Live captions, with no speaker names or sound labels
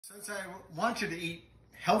Since I want you to eat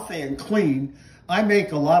healthy and clean, I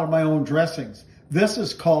make a lot of my own dressings. This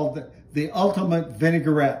is called the Ultimate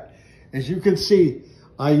Vinaigrette. As you can see,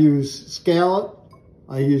 I use scallop,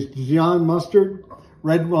 I use Dijon mustard,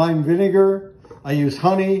 red wine vinegar, I use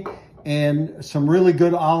honey, and some really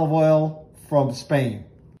good olive oil from Spain.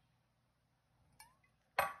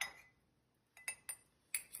 So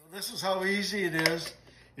this is how easy it is.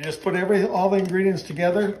 You just put all the ingredients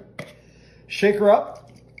together, shake her up,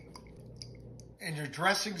 and your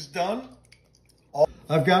dressing's done.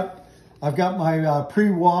 I've got my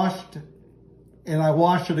pre-washed, and I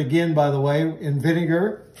wash it again, by the way, in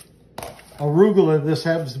vinegar. Arugula, this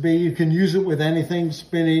happens to be. You can use it with anything,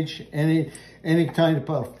 spinach, any kind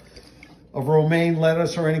of romaine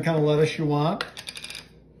lettuce or any kind of lettuce you want.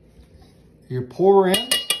 You pour in.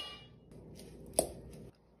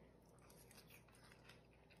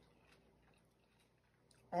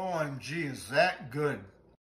 OMG, is that good?